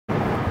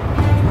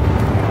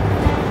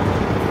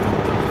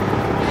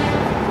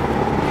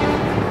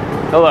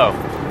Hello,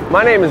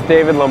 my name is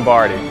David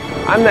Lombardi.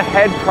 I'm the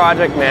head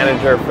project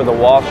manager for the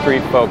Wall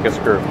Street Focus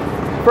Group.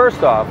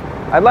 First off,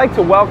 I'd like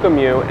to welcome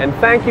you and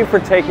thank you for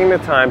taking the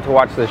time to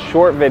watch this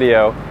short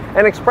video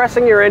and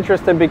expressing your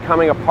interest in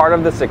becoming a part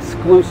of this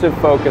exclusive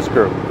focus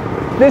group.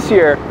 This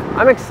year,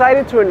 I'm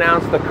excited to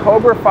announce the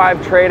Cobra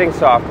 5 trading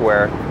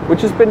software,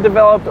 which has been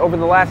developed over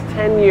the last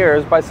 10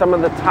 years by some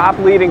of the top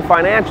leading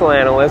financial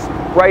analysts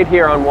right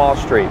here on Wall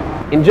Street.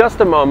 In just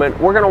a moment,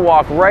 we're going to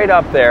walk right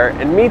up there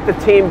and meet the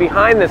team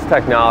behind this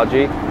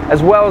technology,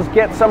 as well as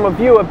get some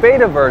of you a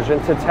beta version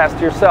to test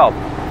yourself,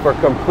 for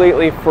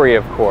completely free,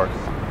 of course.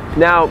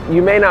 Now,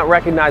 you may not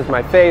recognize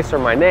my face or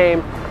my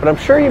name, but I'm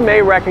sure you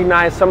may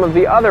recognize some of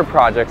the other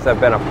projects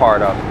I've been a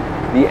part of.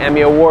 The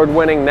Emmy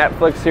Award-winning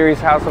Netflix series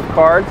House of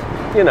Cards,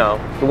 you know,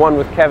 the one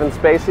with Kevin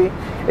Spacey.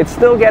 It's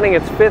still getting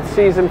its 5th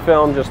season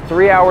filmed just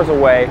 3 hours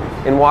away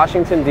in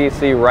Washington,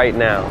 D.C. right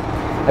now.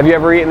 Have you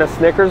ever eaten a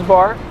Snickers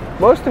bar?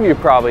 Most of you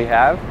probably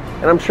have,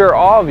 and I'm sure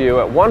all of you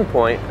at one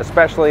point,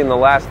 especially in the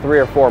last 3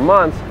 or 4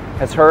 months,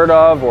 has heard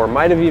of or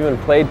might have even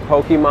played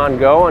Pokemon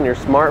Go on your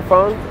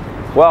smartphone.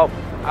 Well,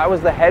 I was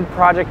the head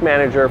project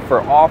manager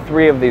for all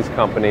 3 of these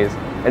companies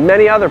and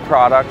many other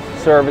products,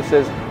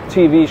 services,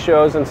 TV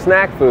shows, and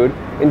snack food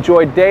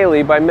enjoyed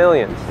daily by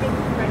millions.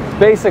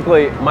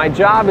 Basically, my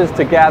job is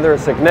to gather a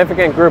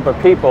significant group of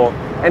people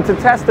and to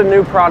test a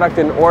new product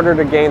in order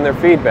to gain their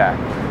feedback.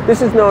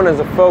 This is known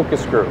as a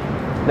focus group.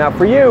 Now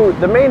for you,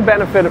 the main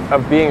benefit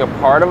of being a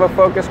part of a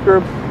focus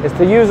group is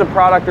to use a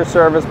product or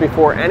service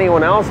before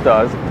anyone else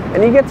does,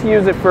 and you get to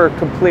use it for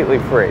completely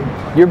free.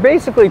 You're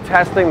basically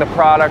testing the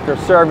product or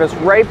service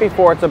right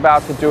before it's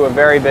about to do a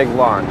very big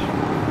launch.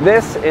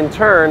 This, in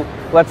turn,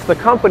 lets the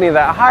company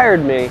that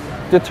hired me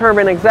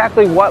determine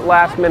exactly what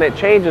last-minute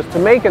changes to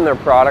make in their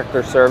product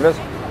or service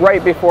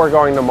right before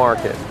going to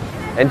market.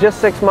 And just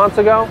 6 months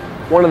ago,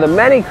 one of the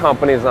many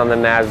companies on the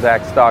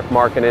NASDAQ stock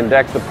market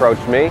index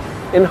approached me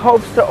in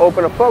hopes to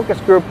open a focus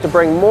group to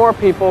bring more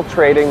people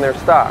trading their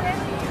stocks.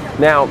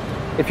 Now,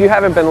 if you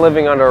haven't been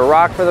living under a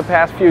rock for the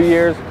past few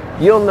years,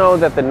 you'll know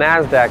that the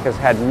NASDAQ has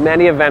had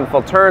many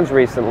eventful turns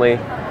recently,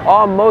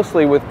 all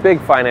mostly with big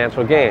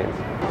financial gains.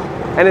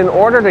 And in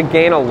order to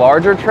gain a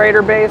larger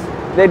trader base,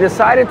 they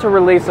decided to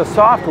release a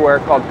software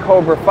called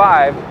Cobra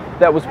 5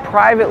 that was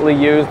privately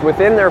used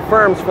within their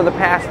firms for the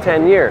past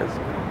 10 years.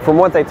 From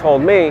what they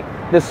told me,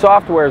 this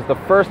software is the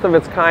first of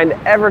its kind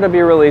ever to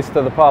be released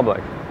to the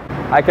public.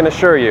 I can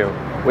assure you,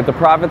 with the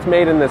profits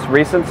made in this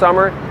recent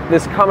summer,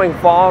 this coming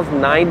fall's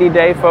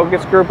 90-day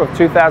focus group of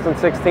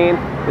 2016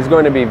 is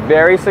going to be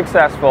very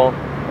successful,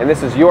 and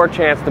this is your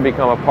chance to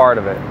become a part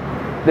of it.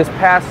 This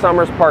past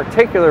summer's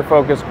particular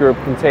focus group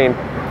contained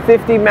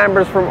 50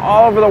 members from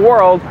all over the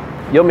world.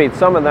 You'll meet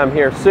some of them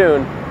here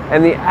soon,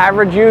 and the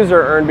average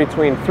user earned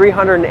between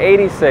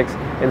 $386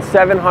 and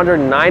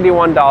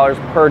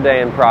 $791 per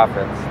day in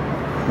profits.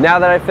 Now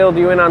that I filled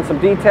you in on some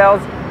details,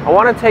 I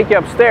want to take you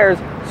upstairs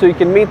so you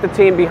can meet the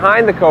team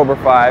behind the Cobra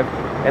 5,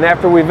 and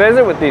after we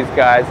visit with these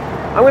guys,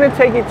 I'm going to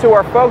take you to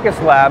our focus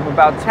lab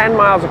about 10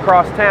 miles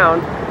across town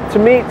to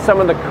meet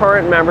some of the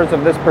current members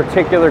of this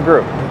particular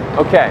group.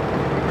 Okay,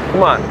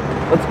 come on,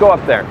 let's go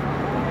up there.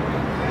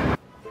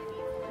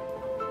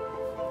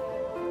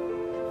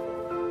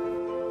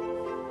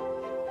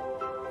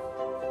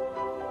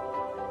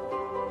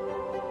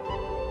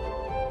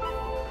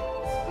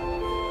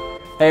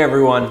 Hey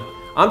everyone,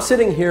 I'm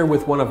sitting here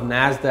with one of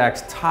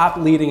NASDAQ's top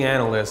leading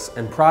analysts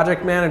and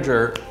project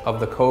manager of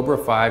the Cobra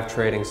 5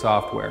 trading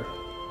software.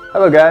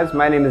 Hello guys,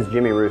 my name is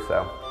Jimmy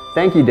Russo.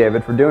 Thank you,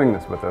 David, for doing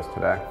this with us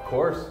today. Of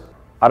course.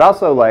 I'd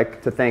also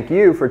like to thank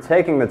you for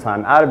taking the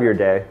time out of your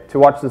day to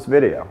watch this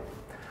video.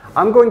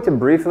 I'm going to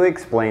briefly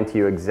explain to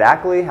you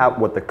exactly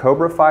what the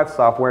Cobra 5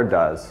 software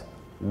does,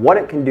 what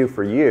it can do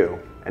for you,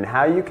 and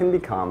how you can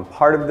become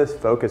part of this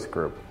focus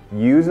group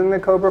using the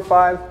Cobra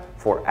 5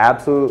 for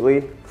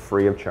absolutely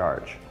free of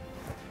charge.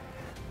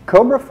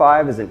 Cobra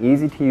 5 is an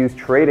easy-to-use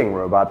trading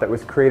robot that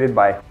was created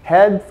by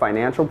head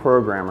financial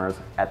programmers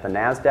at the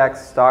NASDAQ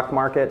stock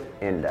market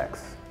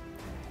index.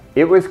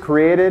 It was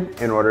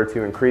created in order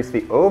to increase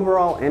the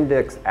overall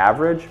index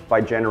average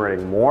by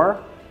generating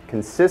more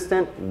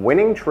consistent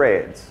winning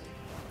trades.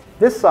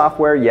 This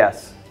software,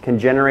 yes, can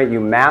generate you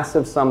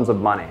massive sums of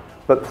money,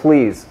 but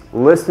please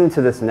listen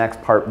to this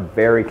next part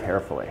very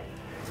carefully.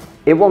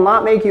 It will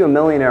not make you a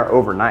millionaire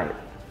overnight.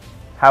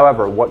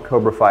 However, what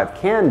Cobra 5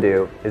 can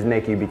do is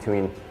make you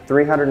between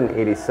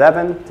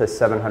 $387 to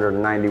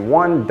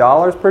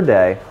 $791 per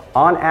day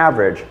on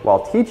average,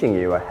 while teaching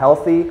you a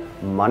healthy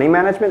money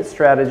management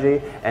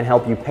strategy and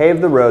help you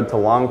pave the road to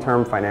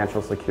long-term financial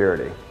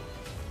security.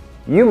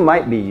 You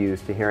might be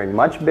used to hearing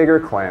much bigger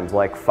claims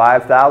like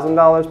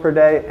 $5,000 per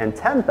day and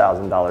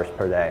 $10,000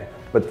 per day,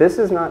 but this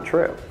is not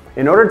true.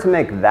 In order to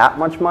make that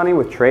much money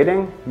with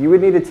trading, you would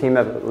need a team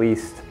of at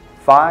least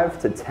 5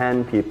 to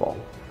 10 people.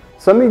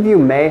 Some of you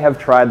may have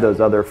tried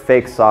those other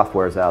fake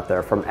softwares out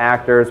there from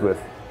actors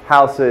with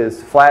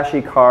houses,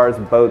 flashy cars,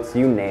 boats,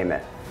 you name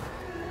it.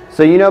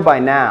 So you know by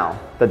now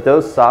that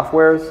those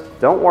softwares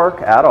don't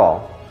work at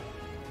all,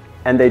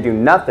 and they do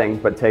nothing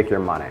but take your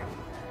money.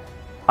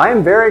 I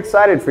am very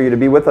excited for you to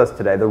be with us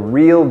today, the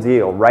real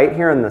deal, right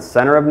here in the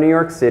center of New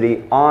York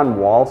City on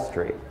Wall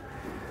Street.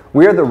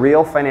 We are the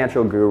real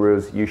financial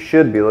gurus you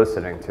should be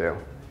listening to,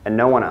 and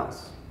no one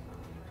else.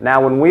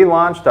 Now, when we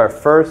launched our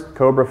first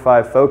Cobra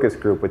 5 focus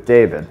group with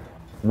David,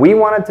 we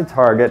wanted to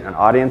target an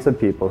audience of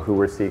people who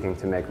were seeking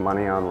to make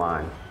money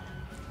online,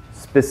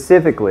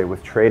 specifically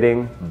with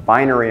trading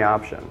binary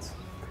options.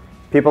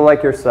 People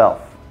like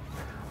yourself.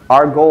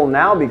 Our goal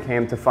now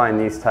became to find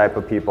these type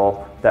of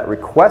people that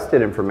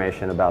requested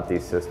information about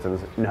these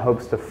systems in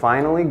hopes to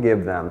finally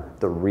give them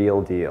the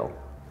real deal,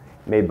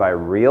 made by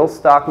real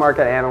stock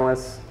market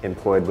analysts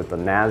employed with the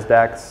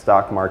NASDAQ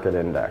stock market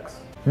index.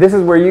 This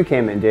is where you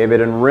came in,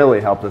 David, and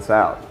really helped us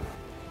out.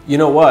 You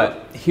know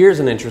what? Here's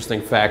an interesting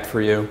fact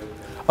for you.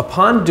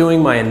 Upon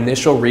doing my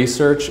initial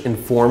research in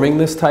forming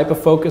this type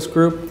of focus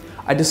group,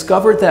 I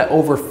discovered that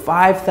over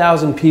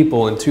 5,000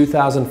 people in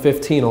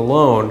 2015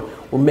 alone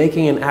were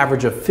making an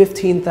average of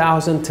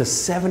 $15,000 to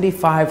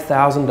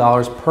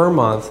 $75,000 per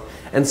month,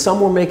 and some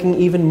were making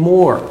even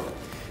more.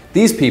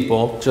 These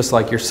people, just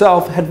like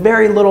yourself, had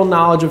very little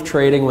knowledge of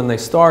trading when they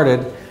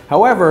started.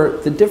 However,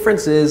 the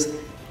difference is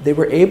they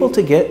were able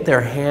to get their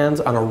hands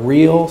on a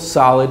real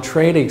solid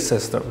trading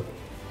system.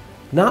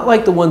 Not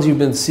like the ones you've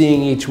been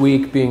seeing each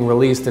week being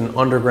released in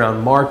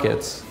underground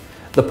markets.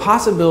 The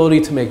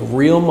possibility to make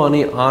real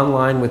money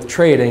online with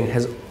trading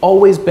has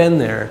always been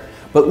there,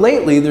 but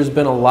lately there's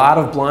been a lot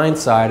of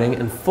blindsiding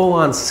and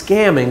full-on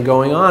scamming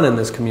going on in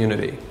this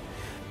community.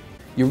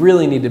 You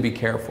really need to be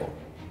careful.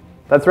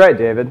 That's right,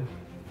 David.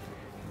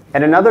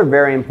 And another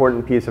very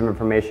important piece of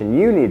information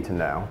you need to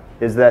know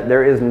is that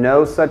there is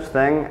no such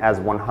thing as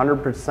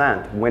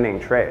 100% winning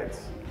trades.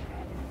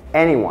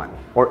 Anyone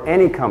or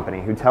any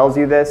company who tells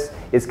you this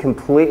is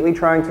completely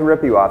trying to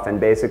rip you off and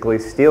basically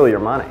steal your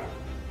money.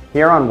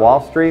 Here on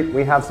Wall Street,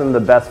 we have some of the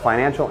best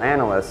financial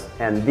analysts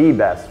and the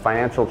best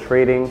financial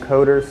trading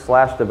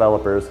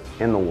coders/developers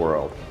in the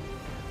world.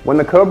 When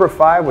the Cobra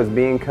 5 was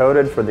being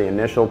coded for the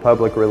initial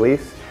public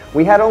release,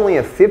 we had only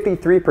a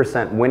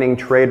 53% winning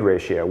trade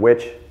ratio,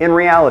 which in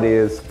reality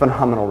is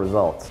phenomenal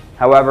results.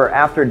 However,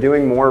 after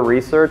doing more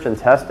research and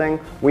testing,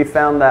 we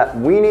found that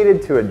we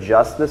needed to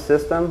adjust the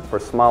system for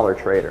smaller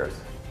traders.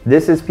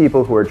 This is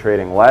people who are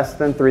trading less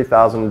than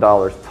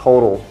 $3,000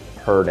 total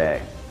per day.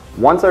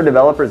 Once our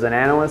developers and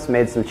analysts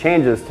made some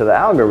changes to the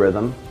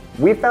algorithm,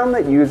 we found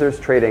that users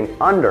trading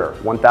under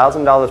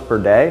 $1,000 per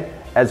day,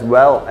 as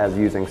well as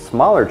using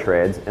smaller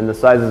trades in the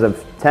sizes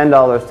of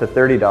 $10 to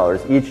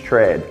 $30 each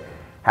trade,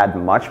 had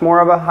much more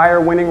of a higher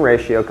winning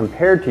ratio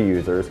compared to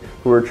users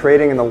who were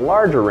trading in the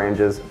larger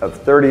ranges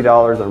of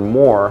 $30 or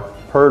more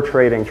per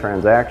trading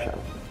transaction.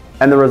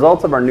 And the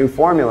results of our new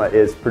formula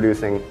is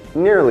producing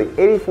nearly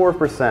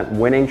 84%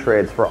 winning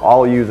trades for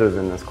all users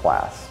in this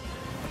class.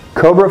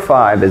 Cobra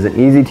 5 is an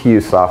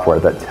easy-to-use software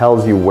that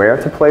tells you where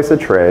to place a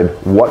trade,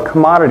 what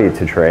commodity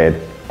to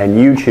trade, and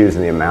you choose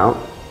the amount,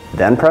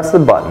 then press the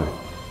button.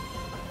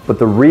 But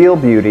the real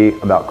beauty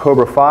about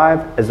Cobra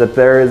 5 is that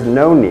there is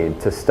no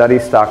need to study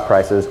stock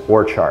prices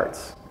or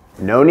charts.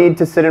 No need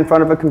to sit in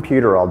front of a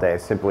computer all day.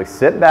 Simply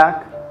sit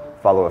back,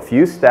 follow a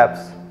few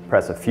steps,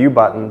 press a few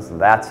buttons,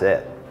 that's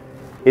it.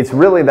 It's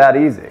really that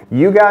easy.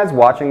 You guys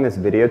watching this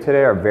video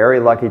today are very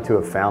lucky to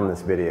have found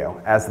this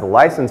video, as the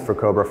license for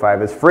Cobra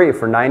 5 is free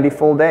for 90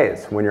 full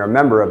days when you're a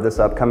member of this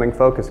upcoming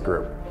focus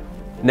group.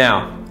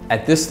 Now,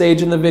 at this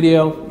stage in the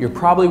video, you're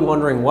probably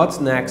wondering what's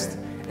next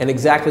and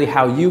exactly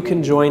how you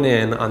can join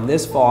in on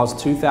this fall's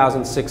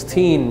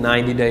 2016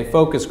 90-day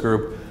focus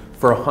group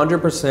for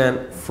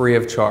 100% free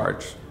of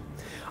charge.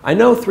 I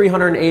know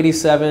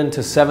 $387 to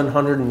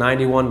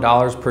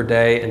 $791 per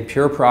day in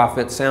pure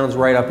profit sounds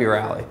right up your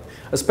alley,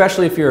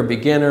 especially if you're a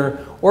beginner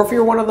or if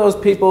you're one of those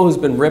people who's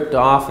been ripped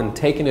off and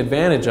taken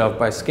advantage of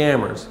by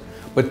scammers.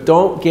 But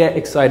don't get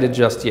excited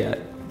just yet.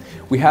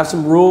 We have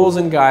some rules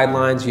and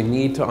guidelines you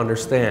need to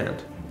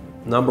understand.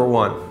 Number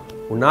one,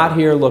 we're not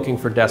here looking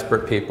for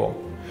desperate people.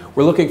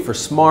 We're looking for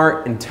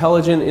smart,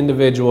 intelligent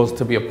individuals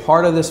to be a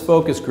part of this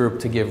focus group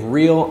to give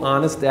real,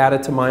 honest data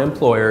to my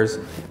employers,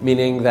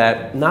 meaning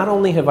that not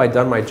only have I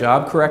done my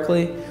job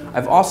correctly,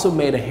 I've also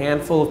made a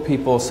handful of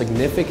people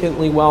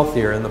significantly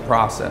wealthier in the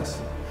process.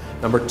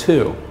 Number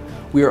two,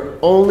 we are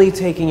only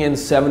taking in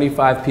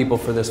 75 people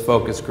for this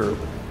focus group,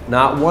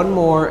 not one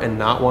more and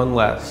not one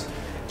less.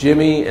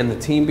 Jimmy and the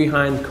team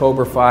behind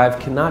Cobra 5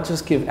 cannot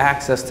just give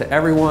access to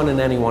everyone and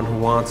anyone who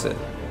wants it.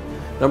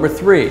 Number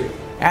three,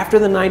 after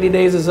the 90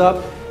 days is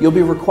up, you'll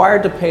be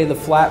required to pay the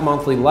flat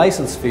monthly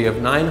license fee of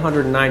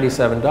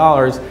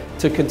 $997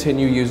 to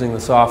continue using the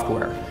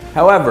software.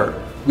 However,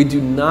 we do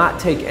not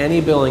take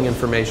any billing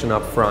information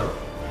up front.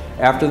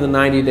 After the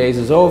 90 days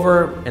is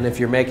over, and if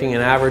you're making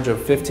an average of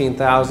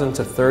 $15,000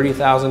 to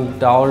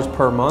 $30,000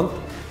 per month,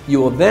 you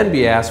will then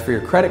be asked for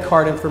your credit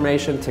card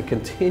information to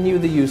continue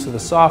the use of the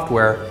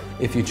software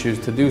if you choose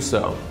to do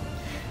so.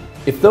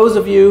 If those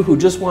of you who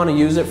just want to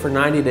use it for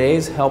 90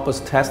 days help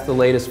us test the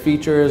latest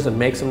features and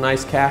make some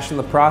nice cash in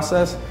the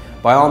process,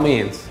 by all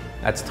means,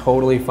 that's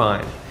totally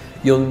fine.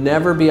 You'll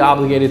never be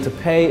obligated to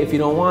pay if you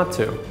don't want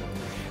to.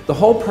 The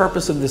whole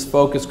purpose of this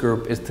focus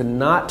group is to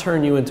not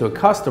turn you into a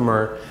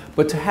customer,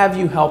 but to have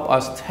you help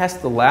us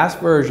test the last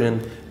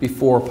version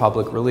before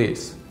public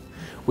release.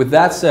 With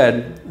that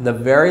said, the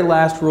very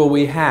last rule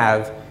we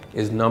have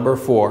is number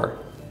 4.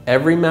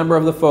 Every member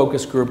of the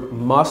focus group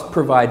must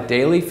provide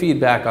daily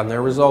feedback on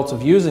their results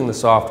of using the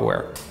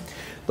software.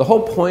 The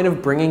whole point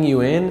of bringing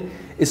you in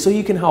is so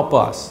you can help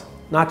us,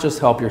 not just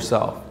help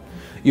yourself.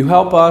 You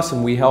help us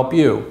and we help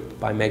you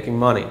by making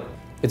money.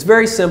 It's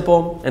very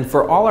simple, and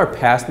for all our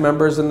past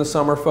members in the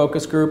summer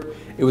focus group,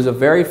 it was a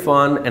very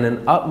fun and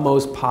an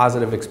utmost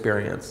positive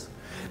experience.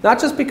 Not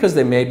just because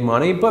they made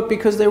money, but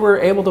because they were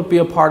able to be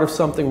a part of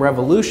something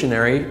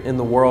revolutionary in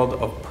the world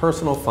of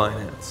personal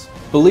finance.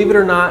 Believe it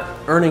or not,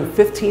 earning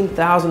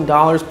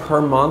 $15,000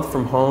 per month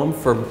from home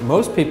for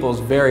most people is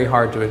very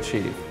hard to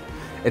achieve.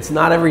 It's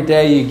not every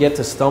day you get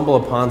to stumble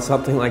upon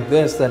something like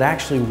this that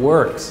actually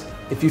works.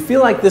 If you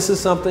feel like this is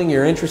something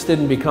you're interested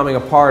in becoming a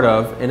part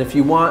of, and if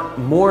you want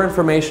more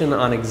information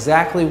on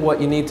exactly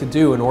what you need to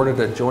do in order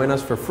to join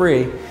us for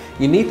free,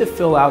 you need to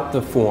fill out the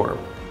form.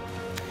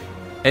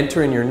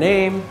 Enter in your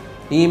name,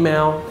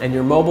 email, and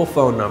your mobile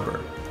phone number.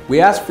 We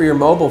ask for your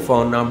mobile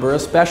phone number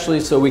especially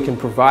so we can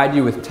provide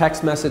you with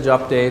text message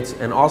updates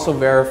and also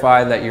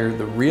verify that you're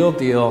the real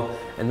deal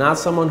and not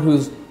someone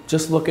who's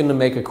just looking to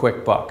make a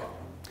quick buck.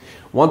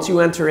 Once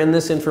you enter in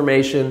this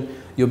information,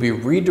 you'll be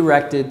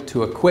redirected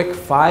to a quick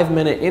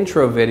 5-minute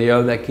intro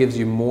video that gives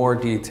you more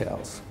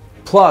details.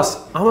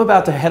 Plus, I'm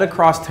about to head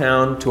across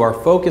town to our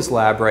focus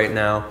lab right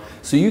now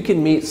so you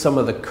can meet some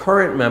of the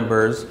current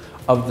members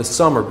of the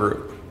summer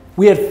group.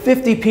 We had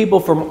 50 people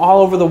from all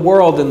over the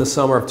world in the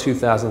summer of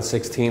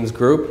 2016's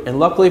group, and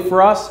luckily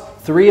for us,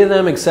 3 of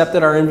them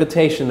accepted our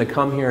invitation to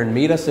come here and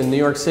meet us in New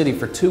York City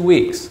for 2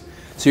 weeks.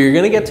 So you're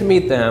going to get to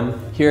meet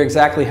them, hear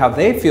exactly how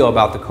they feel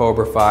about the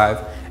Cobra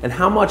 5, and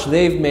how much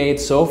they've made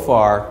so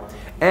far,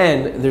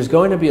 and there's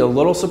going to be a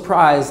little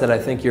surprise that I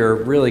think you're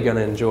really going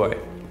to enjoy.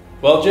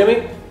 Well,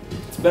 Jimmy,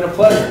 it's been a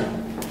pleasure.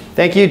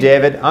 Thank you,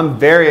 David. I'm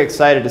very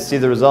excited to see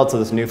the results of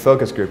this new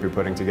focus group you're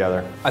putting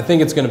together. I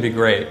think it's going to be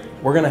great.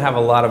 We're going to have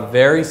a lot of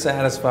very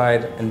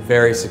satisfied and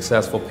very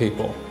successful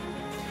people.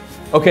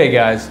 Okay,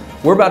 guys,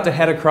 we're about to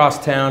head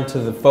across town to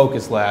the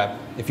Focus Lab.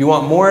 If you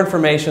want more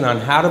information on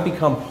how to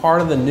become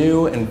part of the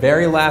new and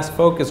very last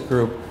focus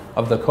group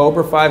of the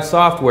Cobra 5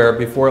 software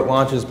before it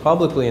launches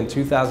publicly in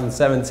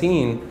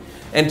 2017,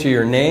 enter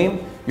your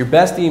name, your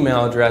best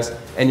email address,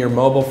 and your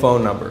mobile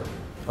phone number.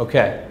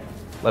 Okay,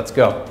 let's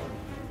go.